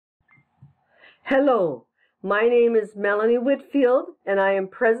Hello, my name is Melanie Whitfield, and I am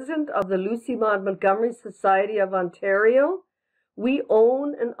president of the Lucy Maud Montgomery Society of Ontario. We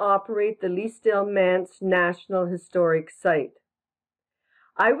own and operate the Leasdale Manse National Historic Site.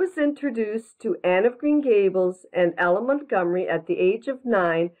 I was introduced to Anne of Green Gables and Ella Montgomery at the age of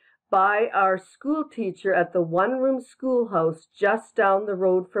 9 by our school teacher at the one-room schoolhouse just down the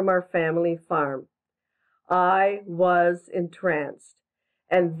road from our family farm. I was entranced,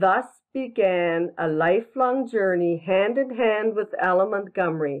 and thus began a lifelong journey hand in hand with Ella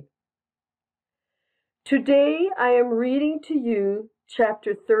Montgomery. Today I am reading to you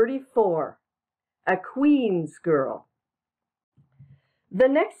chapter 34, A Queen's Girl. The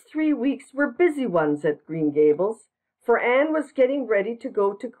next 3 weeks were busy ones at Green Gables, for Anne was getting ready to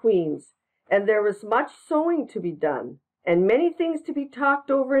go to Queen's, and there was much sewing to be done, and many things to be talked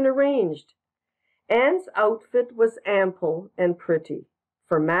over and arranged. Anne's outfit was ample and pretty,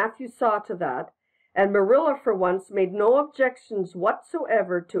 for Matthew saw to that, and Marilla for once made no objections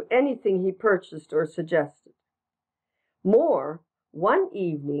whatsoever to anything he purchased or suggested. More, one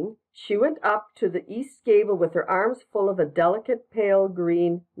evening she went up to the east gable with her arms full of a delicate pale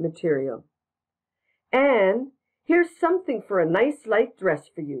green material. "Anne, here's something for a nice light dress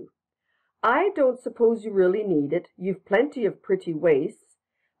for you. I don't suppose you really need it. You've plenty of pretty waists.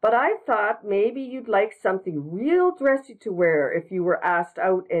 But I thought maybe you'd like something real dressy to wear if you were asked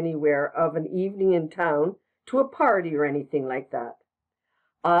out anywhere of an evening in town to a party or anything like that.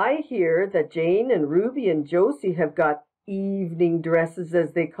 I hear that Jane and Ruby and Josie have got evening dresses,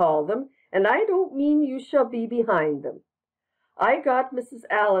 as they call them, and I don't mean you shall be behind them. I got Mrs.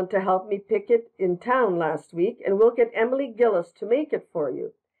 Allen to help me pick it in town last week, and we'll get Emily Gillis to make it for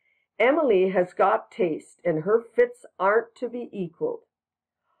you. Emily has got taste, and her fits aren't to be equaled."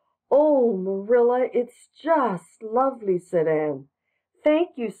 "Oh, Marilla, it's just lovely," said Anne.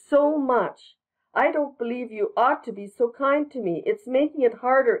 "Thank you so much. I don't believe you ought to be so kind to me. It's making it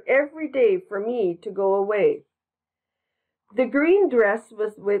harder every day for me to go away." The green dress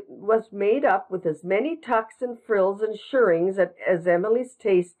was made up with as many tucks and frills and shirrings as Emily's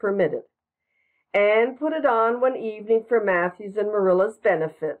taste permitted. Anne put it on one evening for Matthew's and Marilla's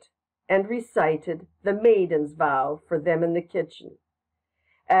benefit, and recited the Maiden's Vow for them in the kitchen.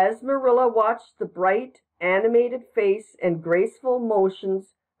 As Marilla watched the bright, animated face and graceful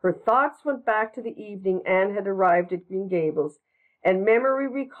motions, her thoughts went back to the evening Anne had arrived at Green Gables, and memory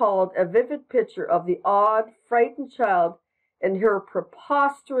recalled a vivid picture of the odd, frightened child in her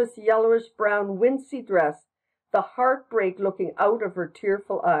preposterous yellowish-brown wincey dress, the heartbreak looking out of her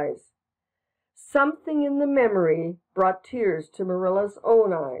tearful eyes. Something in the memory brought tears to Marilla's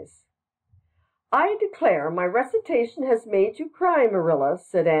own eyes. "I declare my recitation has made you cry, Marilla,"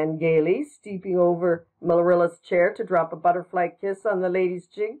 said Anne gaily, stooping over Marilla's chair to drop a butterfly kiss on the lady's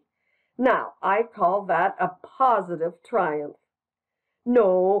cheek. "Now, I call that a positive triumph."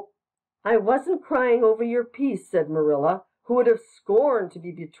 "No, I wasn't crying over your piece," said Marilla, who would have scorned to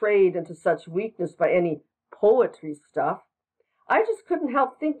be betrayed into such weakness by any poetry stuff. "I just couldn't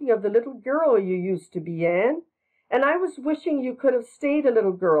help thinking of the little girl you used to be, Anne, and I was wishing you could have stayed a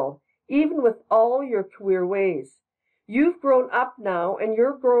little girl, even with all your queer ways. You've grown up now, and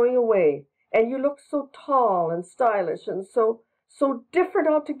you're growing away, and you look so tall and stylish and so different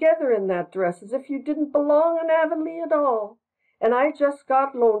altogether in that dress, as if you didn't belong in Avonlea at all. And I just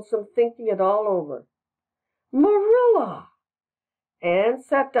got lonesome thinking it all over." "Marilla!" Anne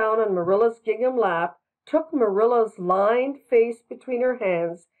sat down on Marilla's gingham lap, took Marilla's lined face between her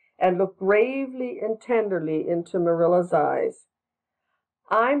hands, and looked gravely and tenderly into Marilla's eyes.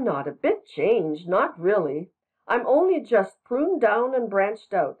 "I'm not a bit changed, not really. I'm only just pruned down and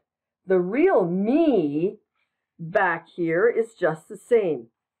branched out. The real me back here is just the same.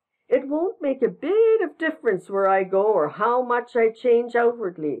 It won't make a bit of difference where I go or how much I change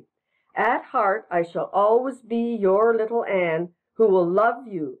outwardly. At heart I shall always be your little Anne, who will love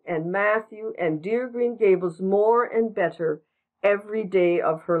you and Matthew and dear Green Gables more and better every day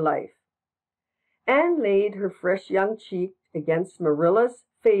of her life." Anne laid her fresh young cheek against Marilla's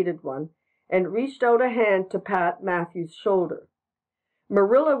faded one, and reached out a hand to pat Matthew's shoulder.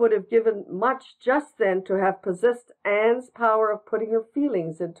 Marilla would have given much just then to have possessed Anne's power of putting her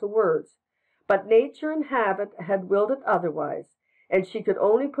feelings into words, but nature and habit had willed it otherwise, and she could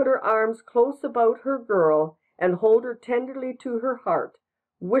only put her arms close about her girl and hold her tenderly to her heart,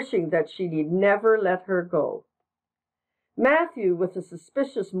 wishing that she need never let her go. Matthew, with a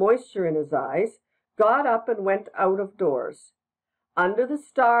suspicious moisture in his eyes, got up and went out of doors. Under the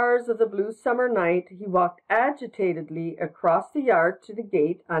stars of the blue summer night, he walked agitatedly across the yard to the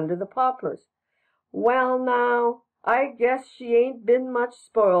gate under the poplars. "Well now, "I guess she ain't been much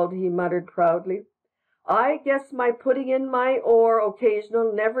spoiled," he muttered proudly. "I guess my putting in my oar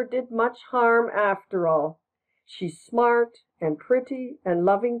occasional never did much harm after all. She's smart and pretty and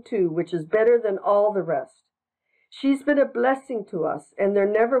loving too, which is better than all the rest. She's been a blessing to us, and there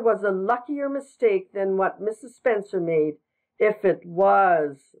never was a luckier mistake than what Mrs. Spencer made, if it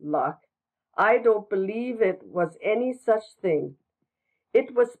was luck. I don't believe it was any such thing.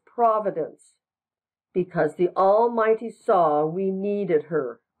 It was Providence, because the Almighty saw we needed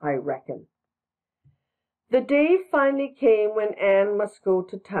her, I reckon." The day finally came when Anne must go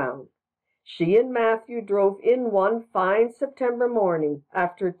to town. She and Matthew drove in one fine September morning,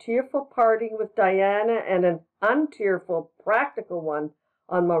 after a tearful parting with Diana and an untearful, practical one,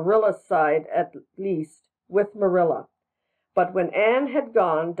 on Marilla's side at least, with Marilla. But when Anne had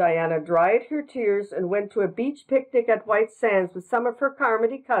gone, Diana dried her tears and went to a beach picnic at White Sands with some of her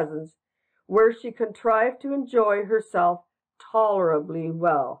Carmody cousins, where she contrived to enjoy herself tolerably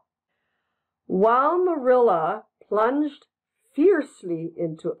well, while Marilla plunged fiercely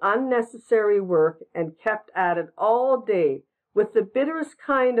into unnecessary work and kept at it all day with the bitterest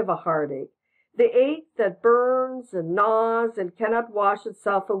kind of a heartache, the ache that burns and gnaws and cannot wash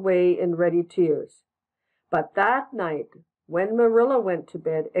itself away in ready tears. But that night, when Marilla went to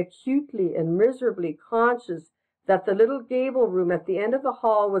bed, acutely and miserably conscious that the little gable room at the end of the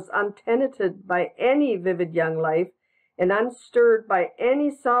hall was untenanted by any vivid young life and unstirred by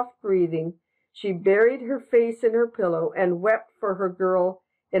any soft breathing, she buried her face in her pillow and wept for her girl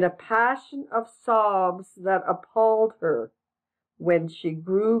in a passion of sobs that appalled her, when she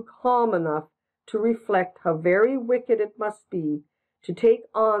grew calm enough to reflect how very wicked it must be to take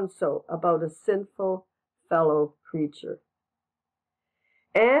on so about a sinful fellow creature.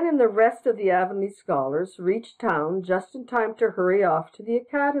 Anne and the rest of the Avonlea scholars reached town just in time to hurry off to the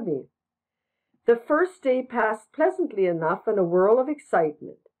academy. The first day passed pleasantly enough in a whirl of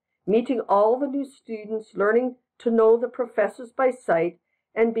excitement, meeting all the new students, learning to know the professors by sight,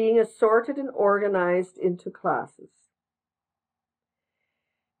 and being assorted and organized into classes.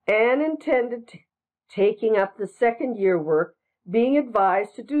 Anne intended taking up the second-year work, being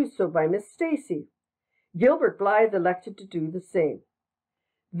advised to do so by Miss Stacy. Gilbert Blythe elected to do the same.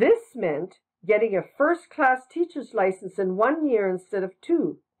 This meant getting a first-class teacher's license in 1 year instead of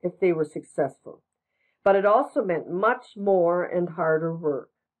 2, if they were successful. But it also meant much more and harder work.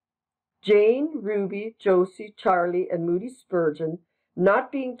 Jane, Ruby, Josie, Charlie, and Moody Spurgeon,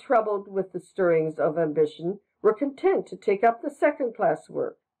 not being troubled with the stirrings of ambition, were content to take up the second-class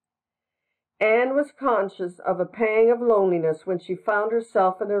work. Anne was conscious of a pang of loneliness when she found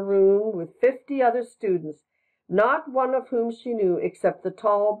herself in a room with 50 other students, not one of whom she knew except the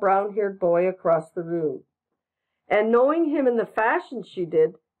tall, brown-haired boy across the room. And knowing him in the fashion she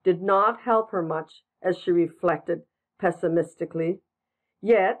did not help her much, as she reflected pessimistically.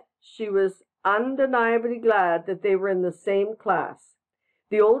 Yet she was undeniably glad that they were in the same class.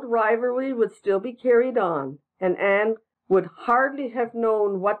 The old rivalry would still be carried on, and Anne would hardly have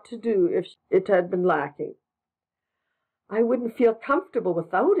known what to do if it had been lacking. "I wouldn't feel comfortable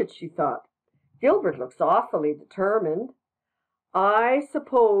without it," she thought. "Gilbert looks awfully determined. I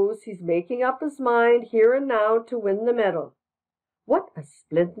suppose he's making up his mind here and now to win the medal. What a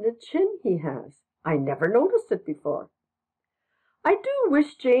splendid chin he has! I never noticed it before. I do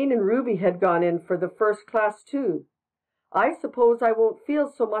wish Jane and Ruby had gone in for the first class too. I suppose I won't feel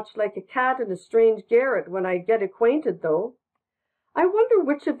so much like a cat in a strange garret when I get acquainted, though. I wonder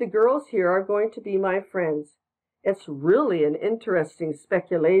which of the girls here are going to be my friends. It's really an interesting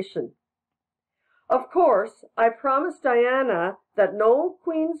speculation. Of course, I promised Diana that no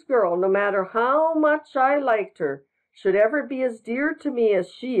Queen's girl, no matter how much I liked her, should ever be as dear to me as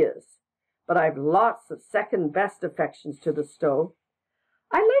she is. But I've lots of second-best affections to bestow.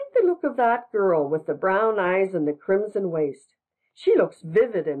 I like the look of that girl with the brown eyes and the crimson waist. She looks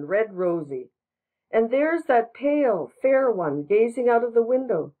vivid and red-rosy. And there's that pale, fair one gazing out of the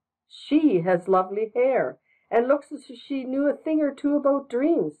window. She has lovely hair and looks as if she knew a thing or two about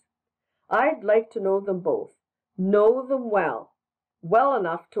dreams. I'd like to know them both, know them well, well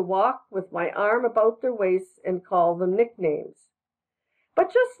enough to walk with my arm about their waists and call them nicknames.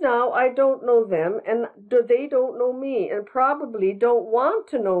 But just now I don't know them, and they don't know me, and probably don't want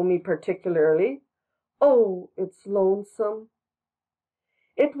to know me particularly. Oh, it's lonesome.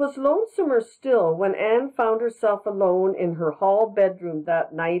 It was lonesomer still when Anne found herself alone in her hall bedroom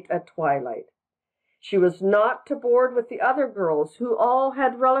that night at twilight. She was not to board with the other girls, who all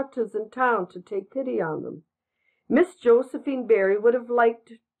had relatives in town to take pity on them. Miss Josephine Barry would have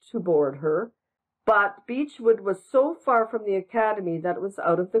liked to board her, but Beechwood was so far from the academy that it was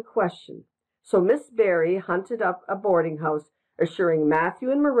out of the question. So Miss Barry hunted up a boarding house, assuring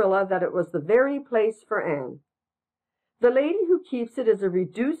Matthew and Marilla that it was the very place for Anne. The lady who keeps it is a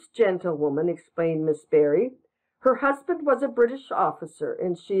reduced gentlewoman, explained Miss Barry. Her husband was a British officer,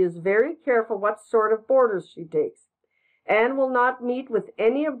 and she is very careful what sort of boarders she takes. Anne will not meet with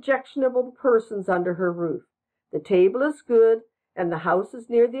any objectionable persons under her roof. The table is good, and the house is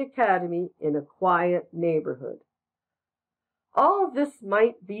near the academy in a quiet neighborhood. All this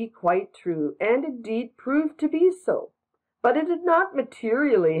might be quite true, and indeed proved to be so. But it did not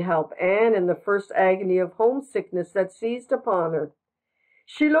materially help Anne in the first agony of homesickness that seized upon her.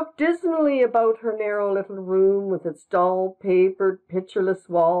 She looked dismally about her narrow little room with its dull-papered, pictureless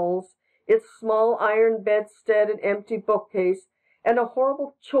walls, its small iron bedstead and empty bookcase, and a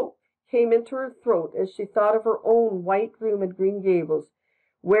horrible choke came into her throat as she thought of her own white room at Green Gables,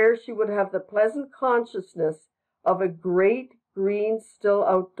 where she would have the pleasant consciousness of a great green still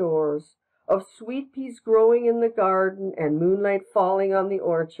outdoors, of sweet peas growing in the garden and moonlight falling on the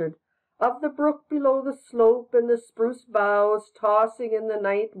orchard, of the brook below the slope and the spruce boughs tossing in the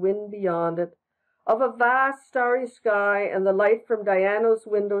night wind beyond it, of a vast starry sky and the light from Diana's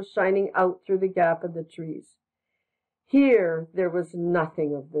window shining out through the gap in the trees. Here there was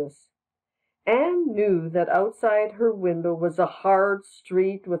nothing of this. Anne knew that outside her window was a hard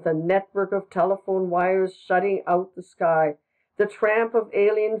street with a network of telephone wires shutting out the sky, the tramp of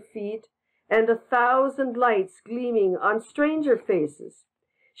alien feet, and 1,000 lights gleaming on stranger faces.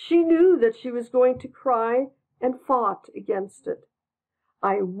 She knew that she was going to cry and fought against it.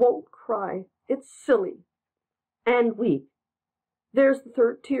 I won't cry. It's silly and weak. There's the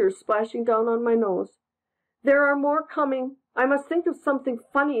third tear splashing down on my nose. There are more coming. I must think of something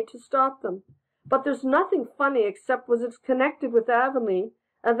funny to stop them. But there's nothing funny except what is connected with Avonlea,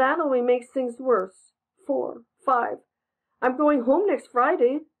 and that only makes things worse. 4, 5. I'm going home next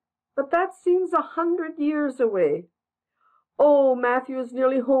Friday, but that seems 100 years away. Oh, Matthew is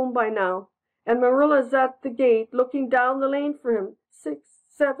nearly home by now, and Marilla's at the gate looking down the lane for him. 6,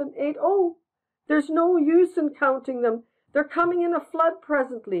 7, 8. Oh, there's no use in counting them. They're coming in a flood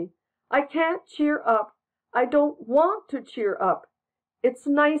presently. I can't cheer up. I don't want to cheer up. It's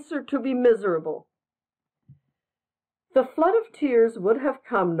nicer to be miserable. The flood of tears would have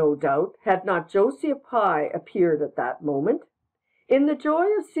come, no doubt, had not Josie Pye appeared at that moment. In the joy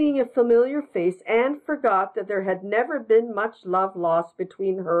of seeing a familiar face, Anne forgot that there had never been much love lost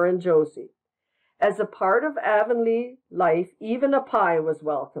between her and Josie. As a part of Avonlea life, even a Pye was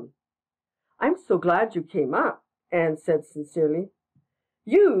welcome. I'm so glad you came up, Anne said sincerely.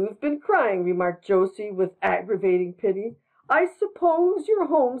 You've been crying, remarked Josie with aggravating pity. I suppose you're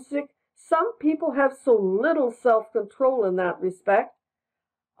homesick. Some people have so little self-control in that respect.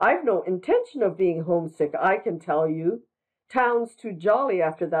 I've no intention of being homesick, I can tell you. Town's too jolly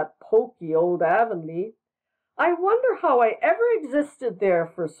after that poky old Avonlea. I wonder how I ever existed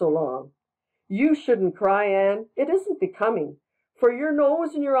there for so long. You shouldn't cry, Anne. It isn't becoming, for your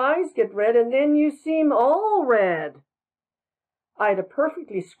nose and your eyes get red, and then you seem all red. I had a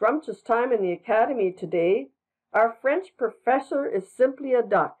perfectly scrumptious time in the academy today. Our French professor is simply a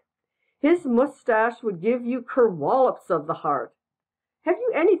duck. His mustache would give you kerwallops of the heart. Have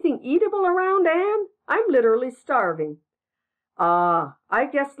you anything eatable around, Anne? I'm literally starving. Ah, I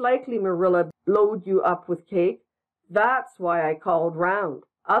guess likely Marilla load you up with cake. That's why I called round.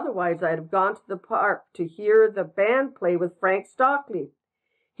 Otherwise I'd have gone to the park to hear the band play with Frank Stockley.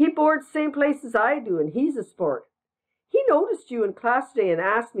 He boards same place as I do, and he's a sport. He noticed you in class today and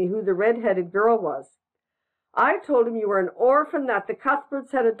asked me who the red-headed girl was. I told him you were an orphan that the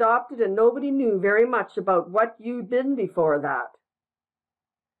Cuthberts had adopted, and nobody knew very much about what you'd been before that.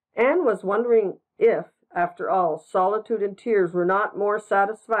 Anne was wondering if, after all, solitude and tears were not more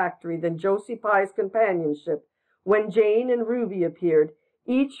satisfactory than Josie Pye's companionship, when Jane and Ruby appeared,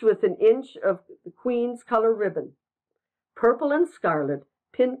 each with an inch of the Queen's color ribbon, purple and scarlet,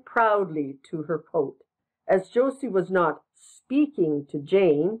 pinned proudly to her coat. As Josie was not speaking to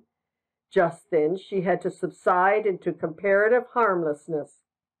Jane just then, she had to subside into comparative harmlessness.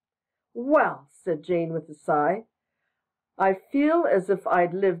 Well, said Jane with a sigh, I feel as if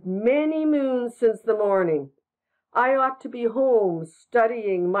I'd lived many moons since the morning. I ought to be home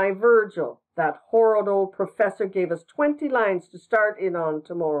studying my Virgil. That horrid old professor gave us 20 lines to start in on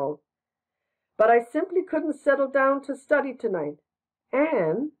tomorrow. But I simply couldn't settle down to study tonight.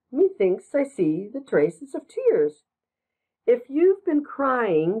 And methinks I see the traces of tears. If you've been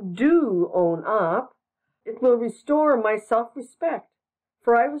crying, do own up. It will restore my self-respect,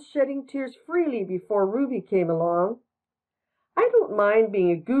 for I was shedding tears freely before Ruby came along. I don't mind being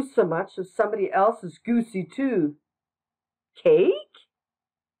a goose so much if somebody else is goosey too. Cake?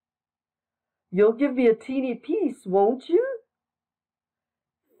 You'll give me a teeny piece, won't you?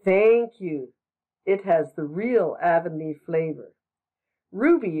 Thank you. It has the real Avonlea flavor.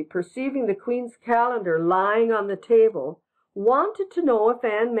 Ruby, perceiving the Queen's calendar lying on the table, wanted to know if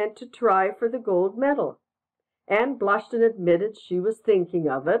Anne meant to try for the gold medal. Anne blushed and admitted she was thinking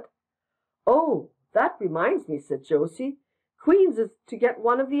of it. Oh, that reminds me, said Josie. Queen's is to get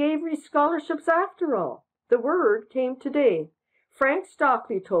one of the Avery scholarships after all. The word came today. Frank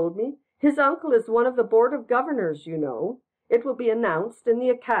Stockley told me. His uncle is one of the Board of Governors, you know. It will be announced in the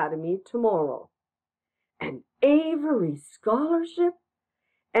Academy tomorrow. An Avery scholarship?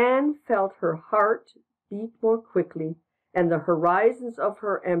 Anne felt her heart beat more quickly, and the horizons of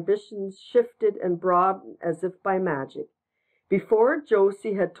her ambitions shifted and broadened as if by magic. Before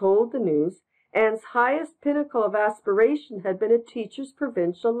Josie had told the news, Anne's highest pinnacle of aspiration had been a teacher's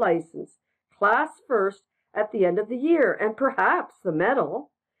provincial license, class first at the end of the year, and perhaps the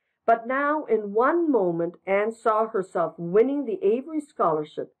medal. But now, in one moment, Anne saw herself winning the Avery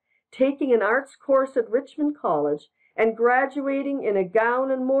scholarship, taking an arts course at Richmond College, and graduating in a gown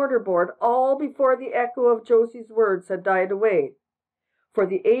and mortarboard, all before the echo of Josie's words had died away. For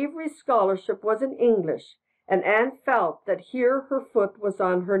the Avery scholarship was in English, and Anne felt that here her foot was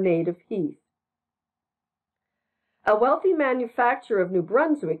on her native heath. A wealthy manufacturer of New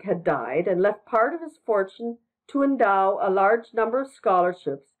Brunswick had died and left part of his fortune to endow a large number of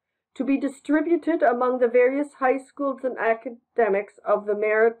scholarships to be distributed among the various high schools and academics of the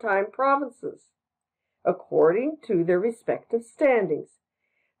maritime provinces, according to their respective standings.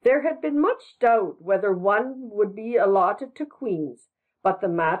 There had been much doubt whether one would be allotted to Queen's, but the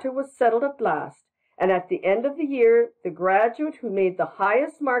matter was settled at last, and at the end of the year the graduate who made the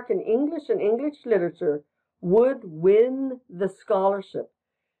highest mark in English and English literature would win the scholarship,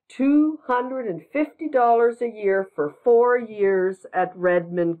 $250 a year for 4 years at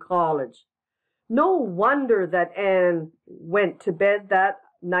Redmond College. No wonder that Anne went to bed that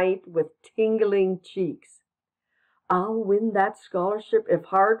night with tingling cheeks. I'll win that scholarship if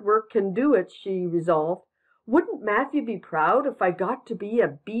hard work can do it, she resolved. Wouldn't Matthew be proud if I got to be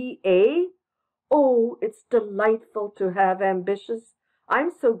a B.A.? Oh, it's delightful to have ambitions.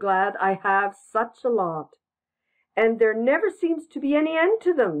 I'm so glad I have such a lot. And there never seems to be any end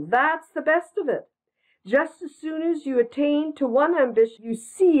to them. That's the best of it. Just as soon as you attain to one ambition, you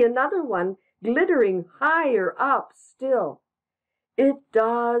see another one glittering higher up still. It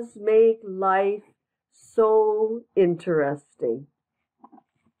does make life so interesting.